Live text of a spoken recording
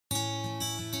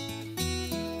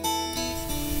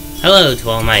Hello to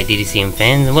all my DDCM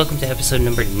fans, and welcome to episode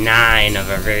number 9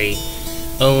 of our very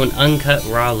own Uncut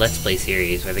Raw Let's Play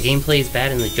series, where the gameplay is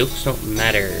bad and the jokes don't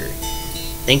matter.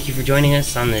 Thank you for joining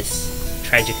us on this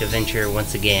tragic adventure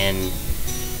once again.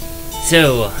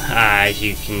 So, as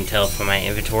you can tell from my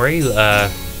inventory,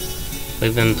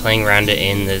 we've been playing around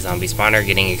in the zombie spawner,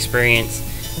 getting experience.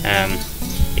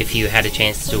 If you had a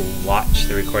chance to watch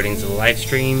the recordings of the live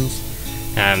streams,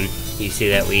 you see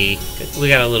that we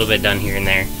got a little bit done here and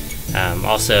there.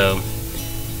 Also,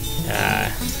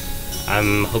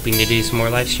 I'm hoping to do some more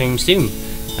live streams soon.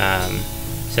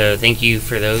 So thank you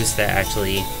for those that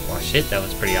actually watched it. That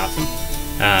was pretty awesome.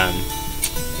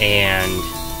 And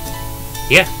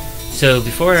yeah, so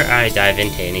before I dive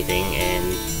into anything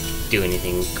and do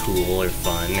anything cool or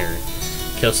fun or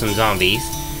kill some zombies,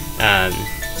 I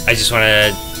just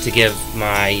wanted to give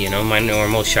my, my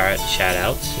normal shout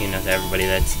outs, to everybody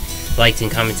that's liked and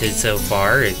commented so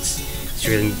far. It's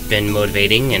really been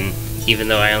motivating, and even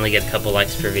though I only get a couple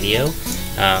likes per video,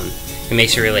 it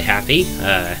makes me really happy.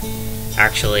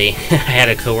 Actually, I had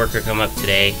a coworker come up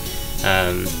today,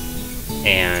 and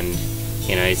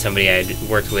he's somebody I'd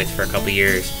worked with for a couple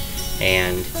years,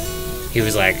 and he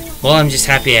was like, well, I'm just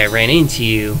happy I ran into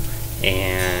you,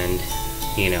 and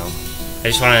I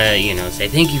just want to say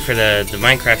thank you for the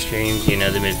Minecraft streams. They've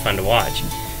been fun to watch,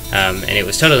 and it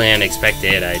was totally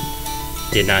unexpected. I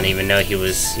did not even know he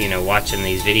was watching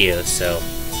these videos, so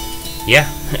yeah.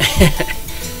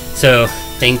 So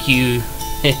thank you.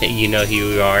 You know who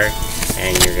you are,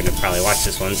 and you're gonna probably watch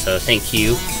this one, so thank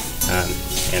you.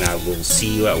 And I will see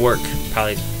you at work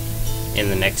probably in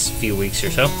the next few weeks or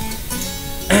so.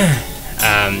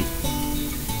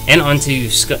 And on to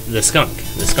the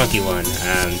skunky one.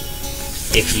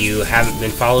 If you haven't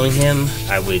been following him,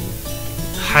 I would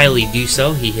highly do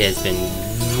so. He has been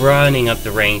running up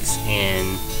the ranks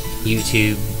in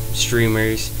YouTube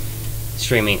streamers,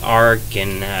 streaming Ark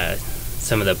and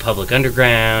some of the Public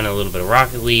Underground, a little bit of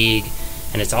Rocket League,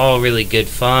 and it's all really good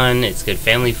fun. It's good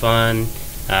family fun.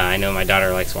 I know my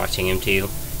daughter likes watching him too.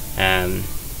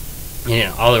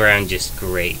 All around just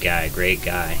great guy.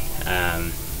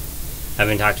 I've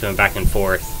been talking to him back and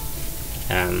forth,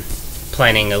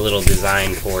 planning a little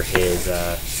design for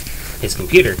his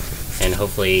computer, and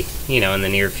hopefully, in the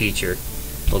near future,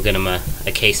 we'll get him a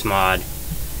case mod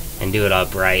and do it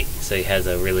up right so he has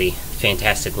a really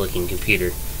fantastic looking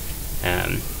computer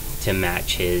to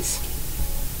match his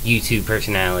YouTube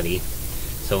personality.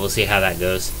 So we'll see how that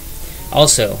goes.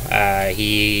 Also,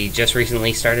 he just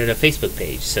recently started a Facebook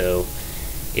page, so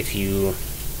if you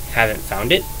haven't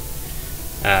found it,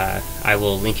 I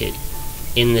will link it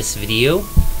in this video,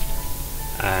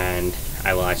 and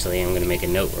I'm going to make a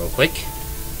note real quick.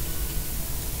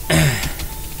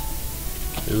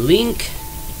 Link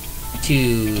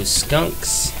to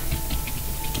Skunk's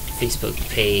Facebook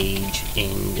page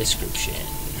in description.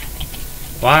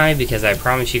 Why? Because I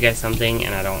promised you guys something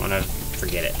and I don't want to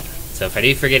forget it. So if I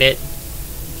do forget it,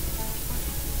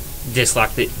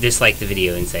 dislike the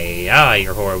video and say,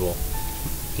 you're horrible,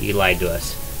 you lied to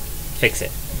us. Fix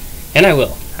it. And I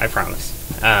will, I promise.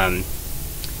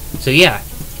 So yeah,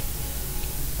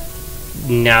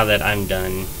 now that I'm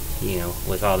done,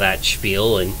 with all that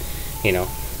spiel and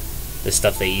the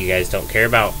stuff that you guys don't care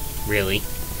about, really.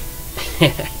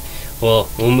 Well,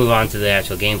 we'll move on to the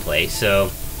actual gameplay.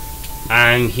 So,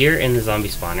 I'm here in the zombie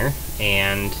spawner,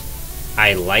 and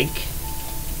I like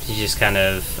to just kind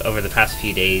of, over the past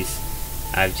few days,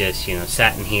 I've just,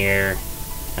 sat in here,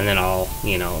 and then I'll,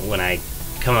 when I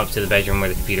come up to the bedroom where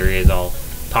the computer is, I'll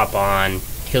pop on,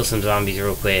 kill some zombies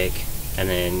real quick, and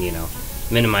then,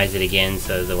 minimize it again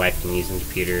so the wife can use the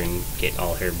computer and get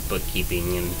all her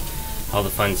bookkeeping and all the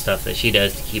fun stuff that she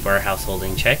does to keep our household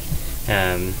in check.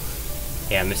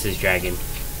 Yeah, Mrs. Dragon.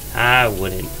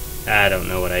 I don't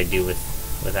know what I'd do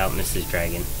without Mrs.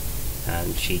 Dragon.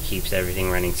 She keeps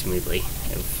everything running smoothly.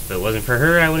 If it wasn't for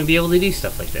her, I wouldn't be able to do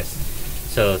stuff like this.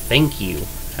 So thank you.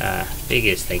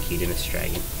 Biggest thank you to Mrs.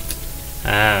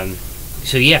 Dragon.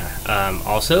 So yeah,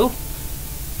 also,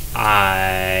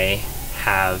 I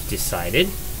have decided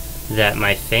that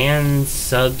my fan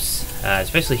subs,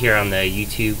 especially here on the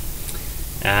YouTube,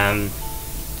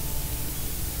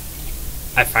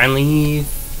 I finally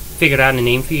figured out a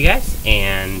name for you guys,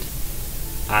 and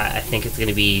I think it's going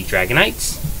to be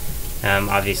Dragonites.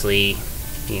 Obviously,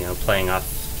 playing off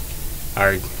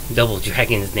our double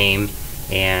dragons name,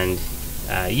 and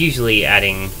usually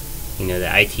adding, the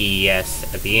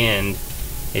ITES at the end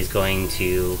is going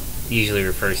to, usually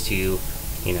refers to,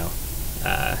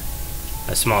 a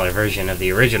smaller version of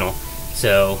the original.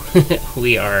 So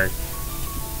we are,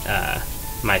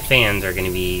 my fans are going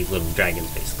to be little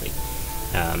dragons, basically.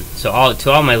 So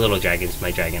to all my little dragons,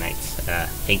 my dragonites,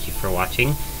 thank you for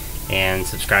watching and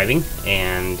subscribing,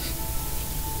 and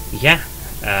yeah.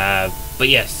 But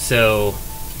yes, so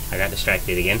I got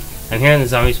distracted again. I'm here in the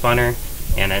zombie spawner,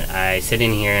 and I sit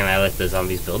in here and I let the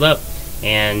zombies build up,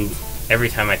 and every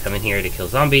time I come in here to kill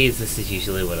zombies, this is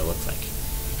usually what it looks like.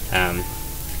 And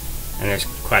there's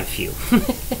quite a few.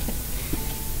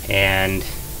 And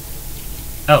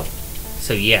oh,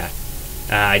 so yeah,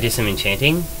 I did some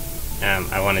enchanting.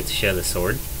 I wanted to show the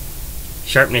sword.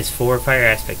 Sharpness 4, Fire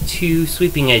Aspect 2,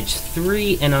 Sweeping Edge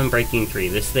 3, and Unbreaking 3.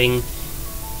 This thing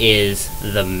is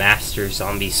the Master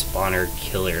Zombie Spawner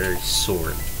Killer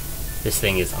Sword. This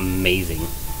thing is amazing.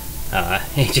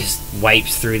 It just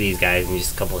wipes through these guys in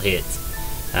just a couple hits.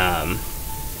 And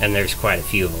there's quite a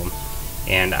few of them.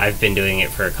 And I've been doing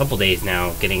it for a couple days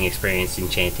now, getting experienced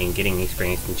enchanting,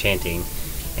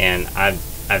 and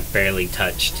I've barely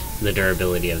touched the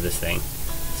durability of this thing.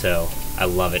 So I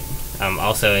love it.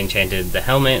 Also enchanted the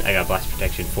helmet. I got Blast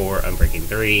Protection 4, Unbreaking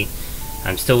 3.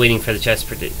 I'm still waiting for the chest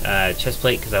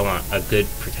plate because I want a good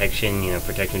protection, you know,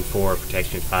 Protection 4,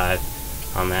 Protection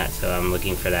 5 on that, so I'm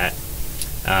looking for that.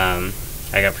 I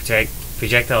got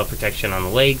Projectile Protection on the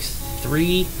legs,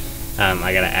 3.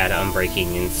 I gotta add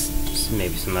Unbreaking and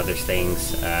maybe some other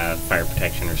things, Fire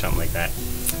Protection or something like that.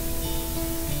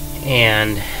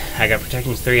 And I got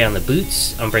Protection 3 on the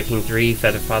boots, Unbreaking 3,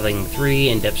 Feather Falling 3,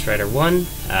 and Depth Strider 1.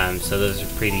 So those are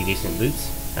pretty decent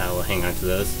boots. We'll hang on to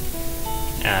those.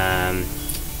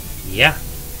 Yeah,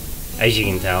 as you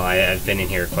can tell, I've been in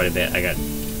here quite a bit.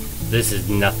 This is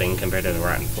nothing compared to the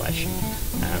Rotten Flesh.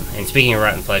 And speaking of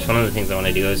Rotten Flesh, one of the things I want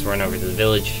to do is run over to the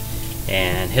village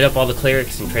and hit up all the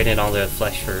clerics and trade in all the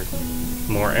flesh for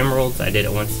more emeralds. I did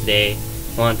it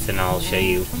once, and I'll show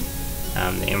you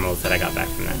the emeralds that I got back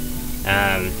from that.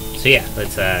 So yeah,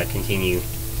 let's continue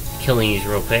killing these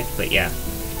real quick. But yeah,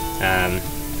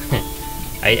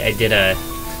 I did a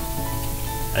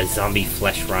zombie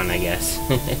flesh run, I guess.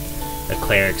 A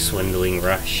cleric swindling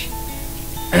rush.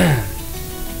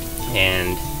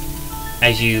 And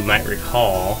as you might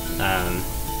recall,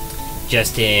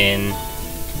 just in,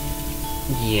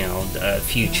 you know, a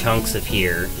few chunks of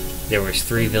here, there was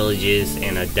 3 villages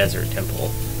and a desert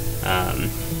temple.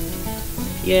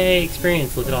 Yay,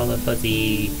 experience! Look at all the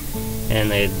fuzzy and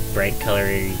the bright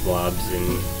colored blobs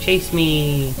and chase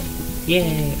me!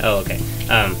 Yay! Oh, okay.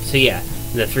 So yeah,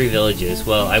 the 3 villages.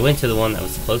 Well, I went to the one that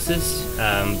was closest,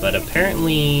 but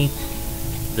apparently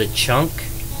the chunk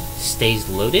stays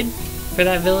loaded for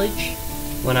that village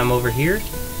when I'm over here,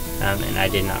 and I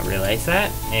did not realize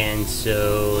that, and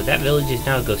so that village is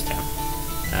now a ghost town.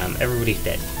 Everybody's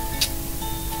dead.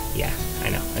 Yeah, I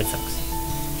know, it sucks.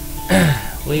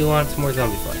 We want some more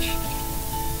zombie flesh.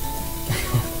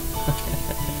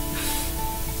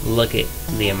 Look at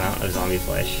the amount of zombie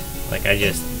flesh. Like, I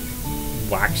just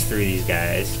waxed through these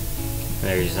guys, and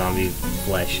there's zombie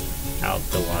flesh out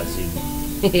the wazoo.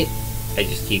 I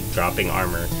just keep dropping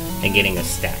armor and getting a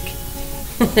stack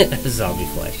of zombie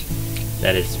flesh.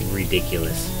 That is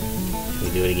ridiculous. Can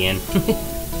we do it again?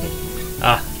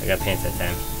 Ah, I got pants that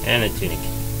time. And a tunic.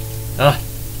 Ah!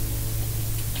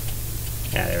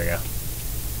 Yeah, there we go.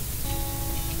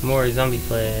 More zombie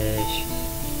flesh.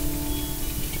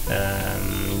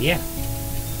 Yeah.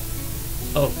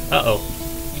 Oh, uh-oh.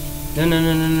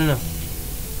 No.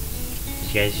 Did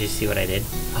you guys just see what I did?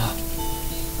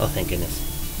 Oh, thank goodness.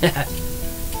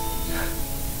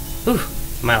 Whew,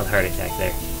 mild heart attack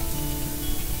there.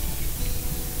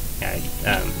 Yeah,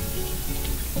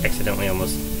 I accidentally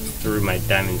almost threw my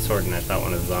diamond sword and I thought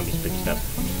one of the zombies picked it up.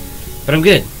 But I'm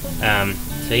good.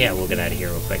 So yeah, we'll get out of here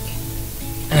real quick.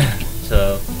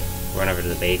 So, run over to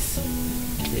the base.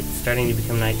 It's starting to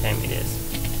become nighttime. It is.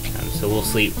 So we'll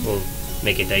sleep. We'll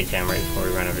make it daytime right before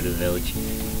we run over to the village,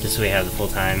 just so we have the full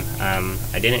time.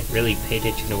 I didn't really pay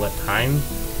attention to what time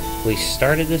we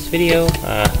started this video,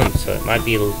 so it might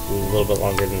be a little bit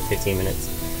longer than 15 minutes,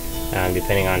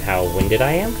 depending on how winded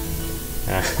I am,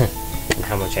 and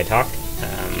how much I talk.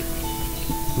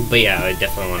 But yeah, I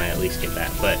definitely want to at least get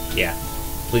that. But yeah,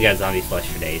 we got zombie flesh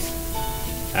for days.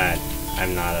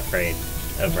 I'm not afraid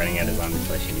of running out of zombie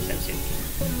flesh anytime soon.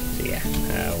 So yeah,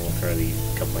 we'll throw these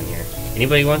couple in here.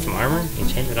 Anybody want some armor?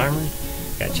 Enchanted armor?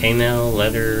 Got chainmail,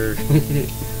 leather,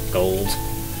 gold.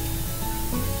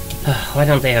 Why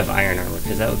don't they have iron armor?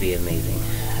 Because that would be amazing.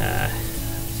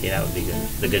 See, that would be good.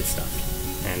 The good stuff.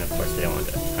 And of course they don't want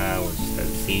that. We'll just throw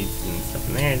the seeds and stuff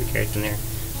in there, the carrots in there.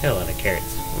 We got a lot of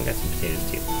carrots. We got some potatoes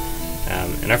too.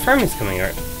 And our farm is coming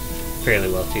out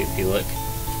fairly well too, if you look.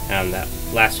 That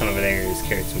last one over there is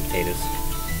carrots and potatoes.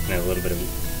 And a little bit of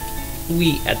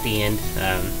wheat at the end.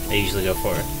 I usually go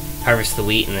for harvest the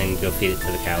wheat and then go feed it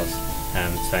to the cows.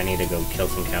 So I need to go kill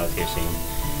some cows here soon.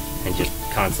 And just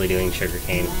constantly doing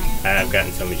sugarcane. I've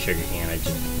gotten so much sugarcane, I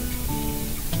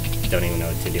just don't even know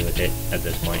what to do with it at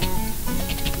this point.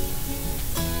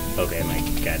 Okay, my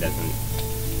guy doesn't,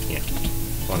 you know,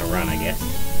 want to run, I guess.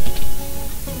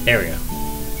 There we go.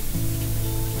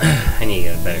 I need to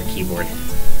get a better keyboard.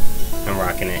 I'm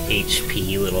rocking an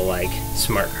HP little, like,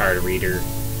 smart card reader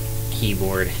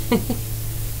keyboard.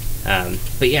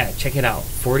 But yeah, check it out.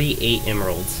 48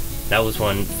 emeralds. That was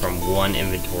one from one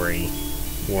inventory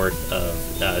worth of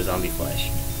zombie flesh.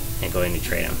 And going to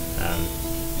trade them.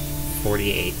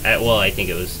 48. Well, I think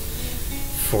it was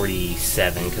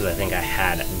 47 because I think I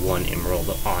had one emerald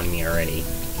on me already.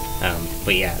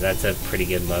 But yeah, that's a pretty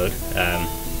good load.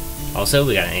 Also,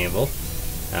 we got an anvil.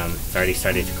 It's already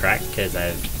started to crack because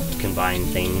I've combined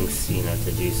things, you know,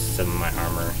 to do some of my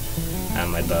armor.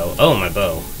 My bow. Oh, my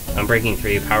bow. Unbreaking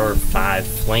 3, power 5,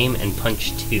 flame, and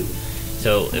punch 2.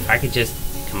 So if I could just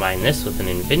combine this with an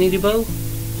infinity bow,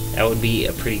 that would be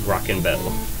a pretty rockin' bow.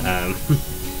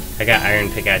 I got iron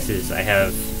pickaxes. I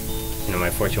have, you know, my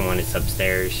fortune 1 is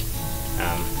upstairs.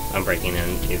 Unbreaking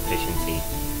and efficiency.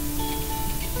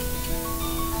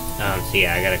 So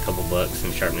yeah, I got a couple books,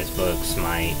 some sharpness books,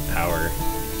 might, power.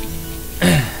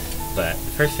 But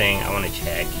the first thing I want to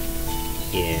check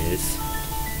is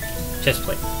chest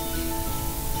plate.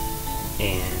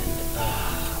 And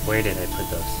where did I put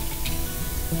those?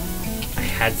 I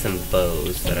had some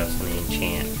bows that I was going to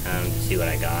enchant to see what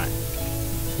I got.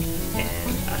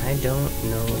 And I don't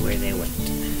know where they went.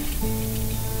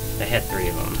 I had 3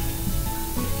 of them.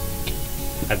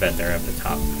 I bet they're up the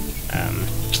top.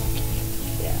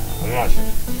 Yeah, I'm not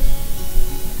sure.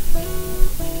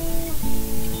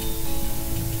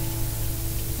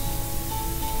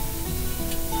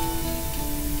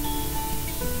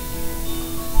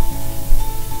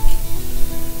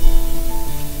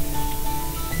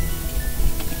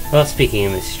 Well, speaking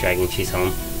of Mrs. Dragon, she's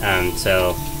home.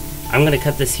 So I'm gonna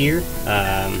cut this here,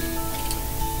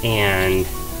 and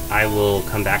I will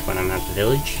come back when I'm at the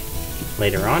village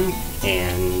later on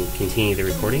and continue the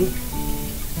recording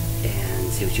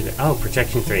and see what you got. Oh,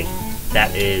 protection 3.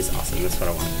 That is awesome. That's what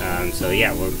I want. So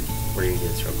yeah, we're gonna do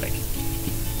this real quick.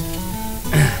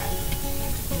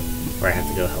 Where I have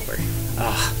to go help her.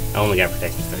 Ah, I only got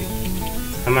protection 3.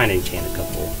 I might enchant a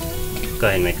couple. Go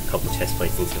ahead and make a couple chest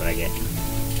plates and see what I get.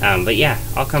 But yeah,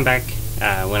 I'll come back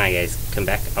when I guys come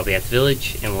back. I'll be at the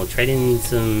village and we'll trade in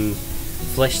some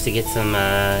flesh to get some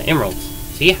emeralds.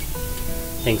 So yeah,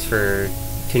 thanks for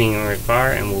tuning in right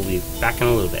far, and we'll be back in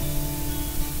a little bit.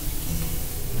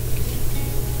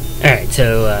 Alright,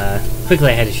 so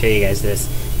quickly I had to show you guys this.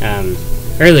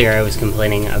 Earlier I was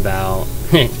complaining about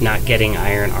not getting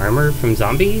iron armor from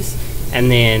zombies, and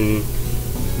then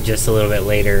just a little bit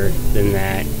later than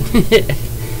that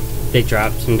they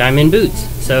dropped some diamond boots.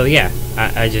 So yeah,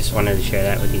 I just wanted to share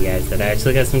that with you guys, that I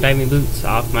actually got some diamond boots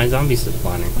off my zombie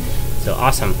spawner. So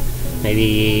awesome.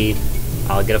 Maybe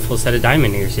I'll get a full set of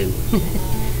diamond here soon.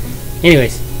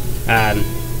 Anyways,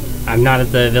 I'm not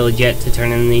at the village yet to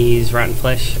turn in these rotten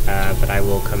flesh, but I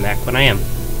will come back when I am.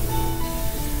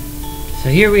 So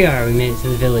here we are, we made it to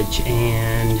the village,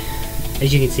 and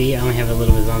as you can see, I only have a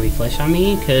little bit of zombie flesh on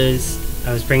me because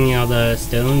I was bringing all the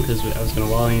stone because I was going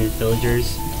to wall in these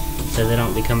villagers so they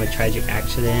don't become a tragic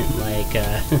accident like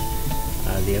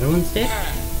the other ones did.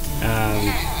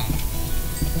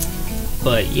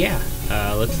 But yeah,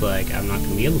 looks like I'm not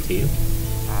going to be able to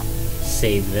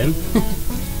save them.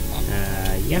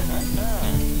 Yeah.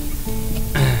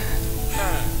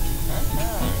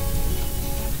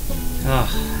 Oh,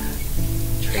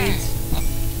 trades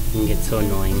can get so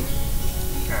annoying.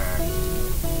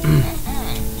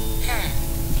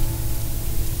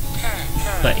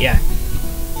 But yeah,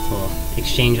 we'll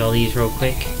exchange all these real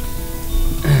quick.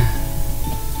 I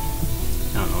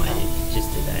don't know why I just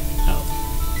did that. Oh.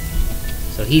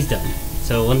 So he's done.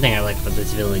 So one thing I like about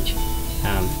this village,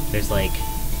 there's like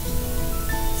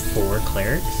 4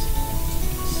 clerics.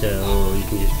 So you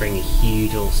can just bring a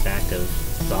huge old stack of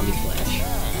zombie flesh.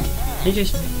 And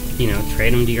just, you know,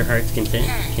 trade them to your heart's content.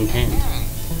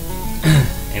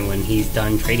 And when he's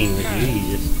done trading with you,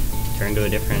 you just turn to a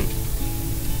different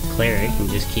cleric and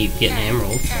just keep getting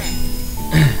emeralds.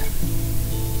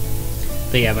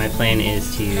 But yeah, my plan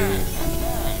is to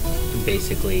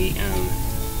basically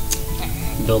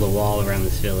build a wall around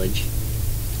this village.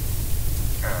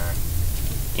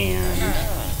 And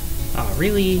oh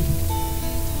really?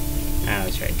 I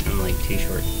was right, I'm like too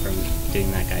short from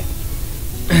doing that guy.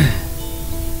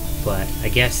 But I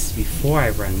guess before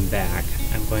I run back,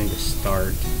 I'm going to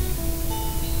start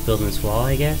building this wall,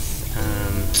 I guess.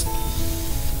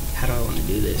 How do I want to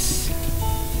do this?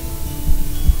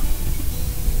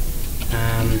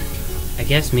 I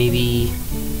guess maybe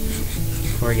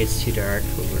before it gets too dark,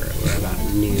 we're about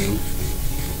noon.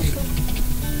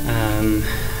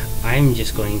 I'm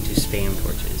just going to spam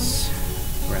torches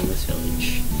around this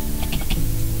village.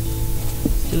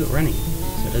 Let's do it running,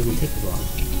 so it doesn't take as long.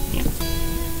 Yeah,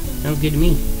 sounds good to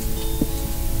me.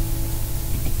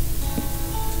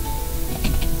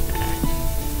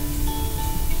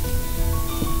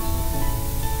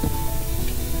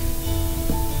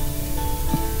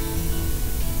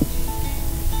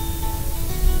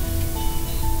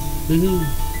 Woohoo!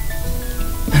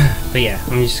 But yeah,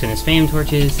 I'm just gonna spam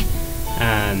torches.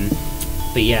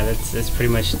 But yeah, that's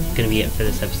pretty much gonna be it for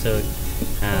this episode.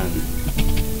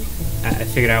 I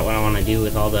figured out what I want to do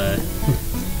with all the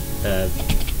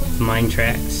mine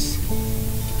tracks,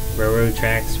 railroad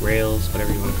tracks, rails,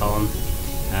 whatever you want to call them,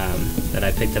 that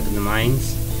I picked up in the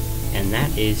mines, and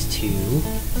that is to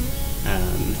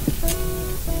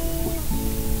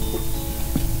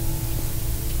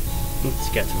it's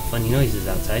got some funny noises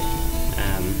outside.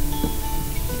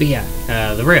 But yeah,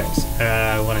 the rails.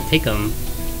 I want to take them,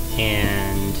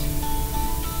 and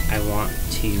I want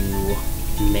to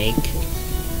make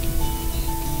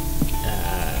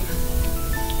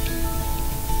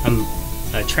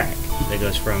a track that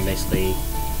goes from basically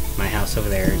my house over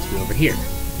there to over here.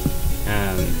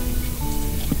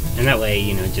 And that way,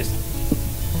 you know, just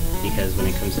because when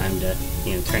it comes time to,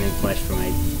 you know, turn in flesh for my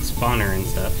spawner and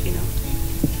stuff, you know,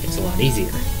 it's a lot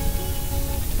easier.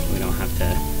 We don't have to,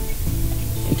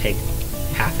 you know, take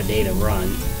half a day to run.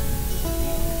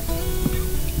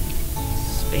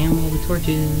 Spam all the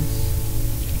torches.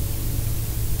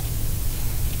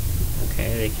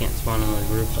 Okay, they can't spawn on the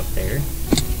roof up there.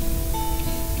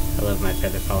 I love my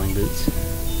feather falling boots.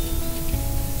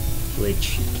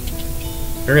 Which,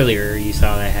 earlier you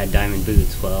saw I had diamond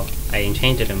boots. Well, I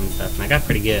enchanted them and stuff, and I got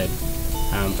pretty good.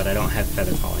 But I don't have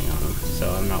feather falling on them,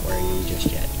 so I'm not wearing them just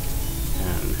yet.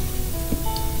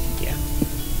 Yeah.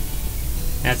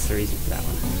 That's the reason for that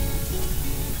one.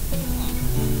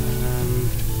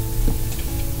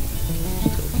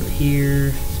 Just go over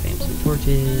here, spam some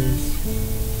torches.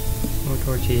 More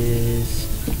torches.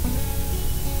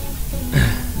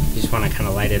 Just want to kind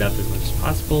of light it up as much as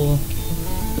possible,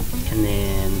 and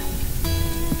then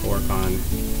work on,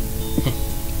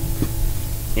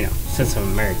 you know, since I'm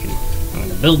American, I'm going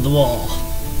to build the wall.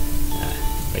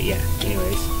 But yeah,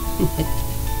 anyways,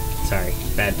 sorry,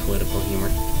 bad political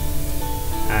humor.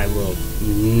 I will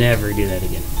never do that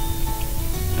again.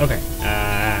 Okay,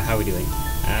 how are we doing?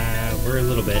 We're a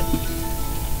little bit,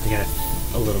 we got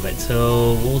a little bit,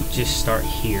 so we'll just start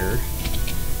here,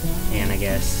 and I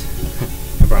guess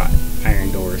I brought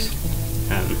iron doors,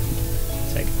 so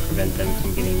I can prevent them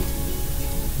from getting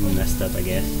messed up, I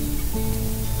guess.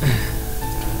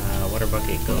 Water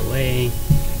bucket, go away.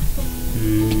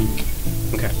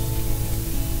 Okay,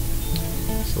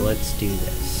 so let's do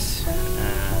this.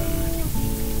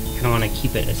 Kind of want to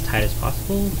keep it as tight as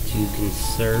possible to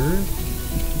conserve.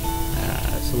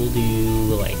 So we'll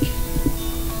do like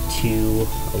 2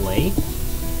 away,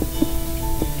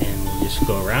 and we'll just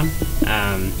go around.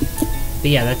 But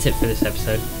yeah, that's it for this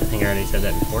episode. I think I already said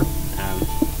that before.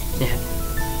 Yeah.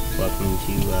 Welcome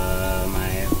to my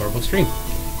horrible stream.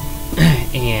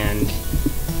 And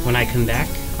when I come back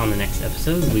on the next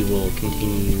episode, we will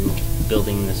continue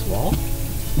building this wall.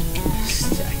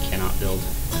 I cannot build.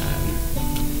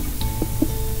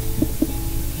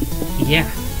 Yeah.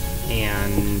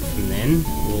 And from then,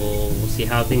 we'll see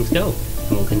how things go.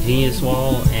 And we'll continue this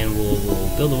wall, and we'll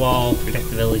build a wall, protect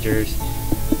the villagers,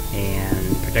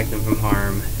 and protect them from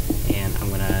harm. And I'm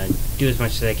gonna do as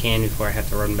much as I can before I have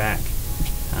to run back.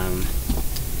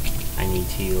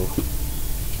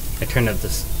 I turned up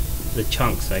the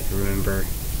chunks so I could remember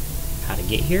how to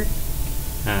get here.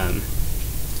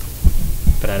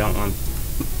 But I don't want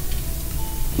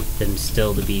them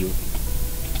still to be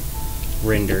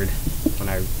rendered when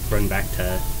I run back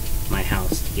to my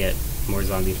house to get more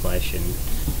zombie flesh and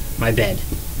my bed.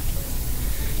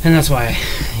 And that's why,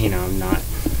 you know, I'm not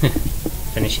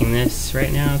finishing this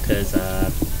right now, because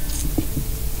I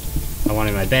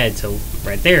wanted my bed, so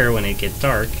right there when it gets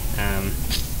dark,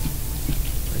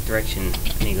 what direction?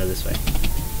 I need to go this way.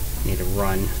 I need to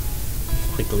run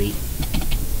quickly.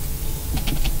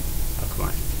 Oh, come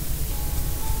on.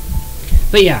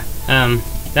 But yeah,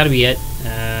 that'll be it.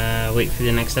 Wait for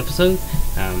the next episode.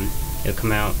 It'll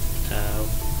come out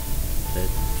the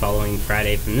following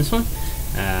Friday from this one.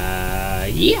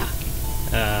 Yeah.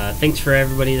 Thanks for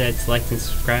everybody that's liked and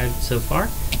subscribed so far.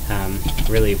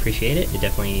 Really appreciate it. It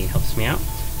definitely helps me out.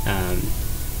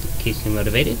 Keeps me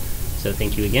motivated. So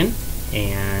thank you again.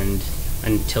 And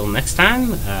until next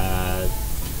time,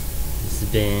 this This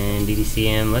has been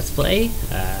DDCM Let's Play,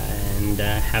 and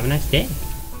have a nice day.